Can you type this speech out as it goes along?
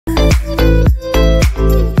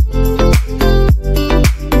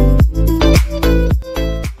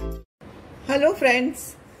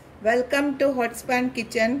friends, welcome to Hot Span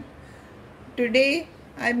Kitchen. Today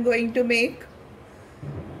I am going to make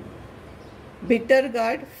bitter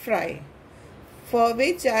gourd fry, for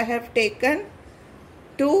which I have taken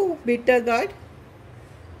 2 bitter gourd,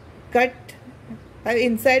 cut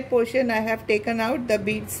inside portion I have taken out the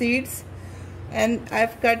beet seeds and I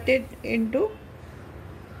have cut it into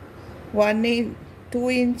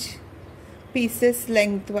 2-inch pieces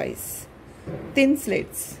lengthwise, thin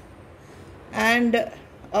slits, and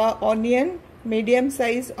onion, medium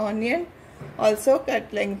size onion also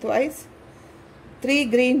cut lengthwise, 3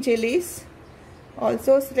 green chillies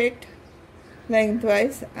also slit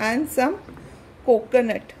lengthwise, and some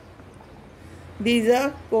coconut. These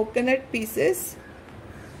are coconut pieces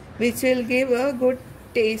which will give a good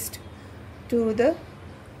taste to the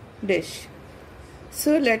dish.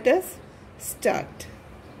 So let us start.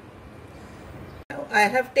 Now I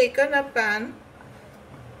have taken a pan.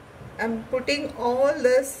 I am putting all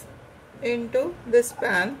this into this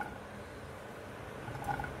pan.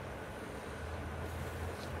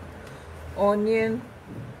 Onion,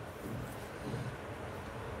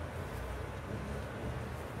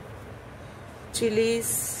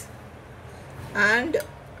 chilies, and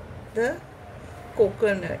the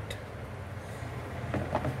coconut.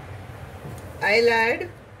 I'll add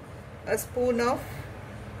a spoon of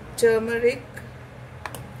turmeric,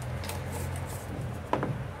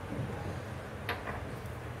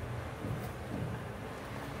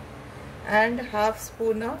 and half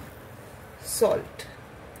spoon of salt,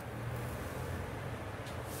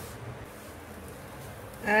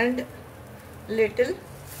 and little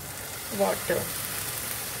water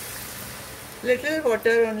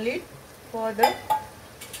only for the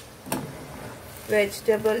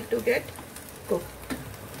vegetable to get cooked.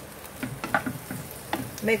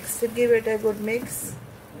 Give it a good mix.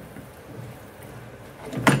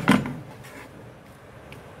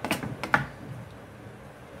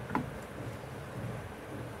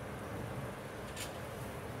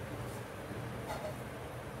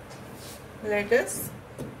 Let us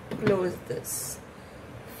close this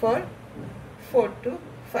for 4 to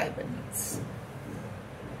 5 minutes.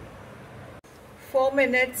 4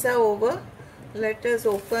 minutes are over. Let us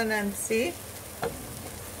open and see.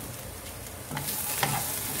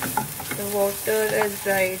 The water has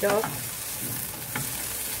dried off.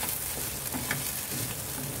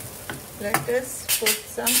 Let us put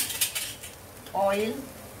some oil.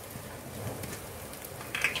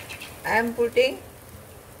 I am putting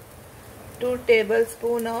 2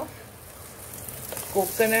 tablespoons of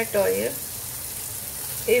coconut oil.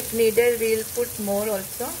 If needed, we will put more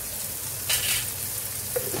also.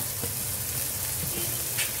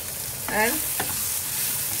 And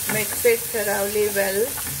mix it thoroughly well.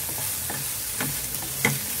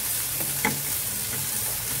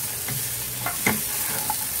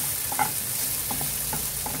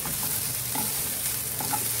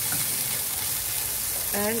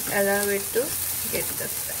 And allow it to get the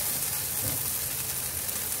fry.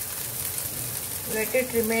 Let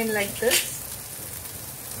it remain like this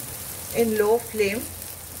in low flame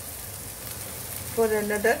for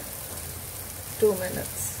another 2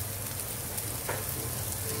 minutes.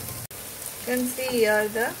 You can see here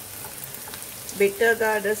the bitter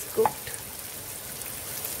gourd is cooked.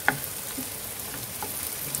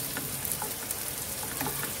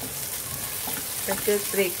 It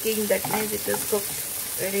is breaking, that means it is cooked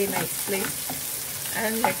very nicely.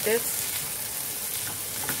 And let us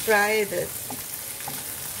fry this.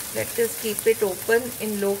 Let us keep it open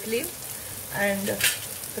in low flame and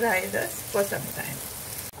fry this for some time.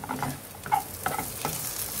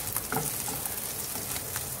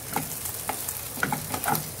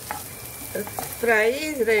 The fry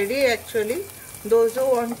is ready actually. Those who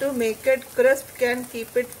want to make it crisp can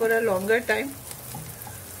keep it for a longer time.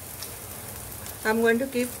 I'm going to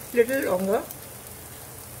keep little longer.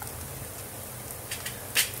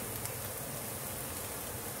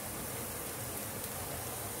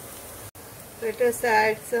 Let us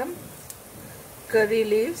add some curry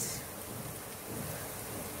leaves.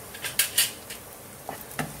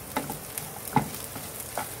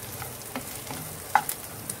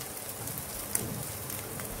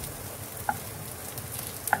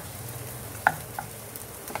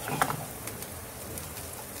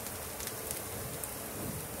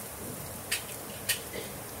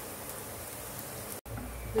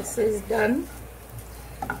 This is done.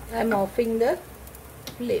 I am offing the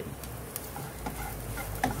flame.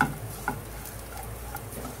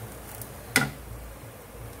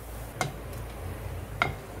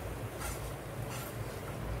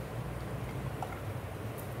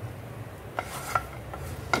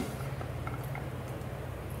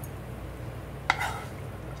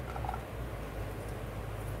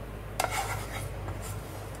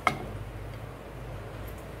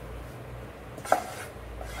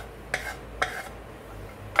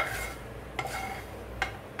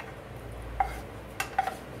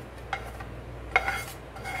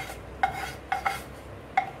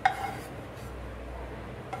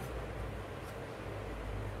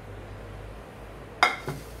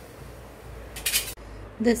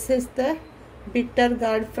 This is the bitter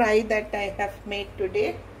gourd fry that I have made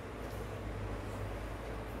today.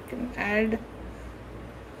 You can add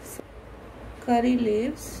some curry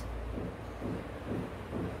leaves.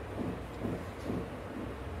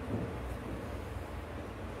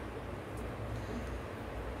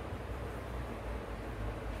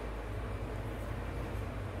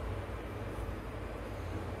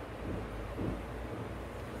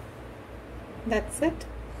 That's it.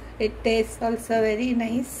 It tastes also very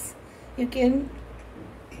nice. You can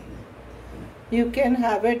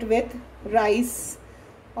have it with rice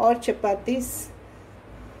or chapatis.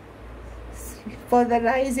 For the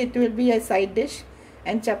rice it will be a side dish,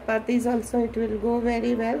 and chapatis also it will go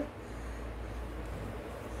very well.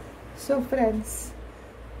 So friends,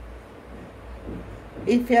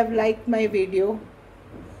 if you have liked my video,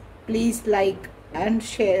 please like and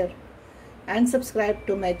share and subscribe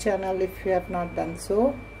to my channel if you have not done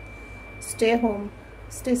so. Stay home,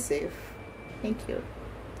 stay safe. Thank you.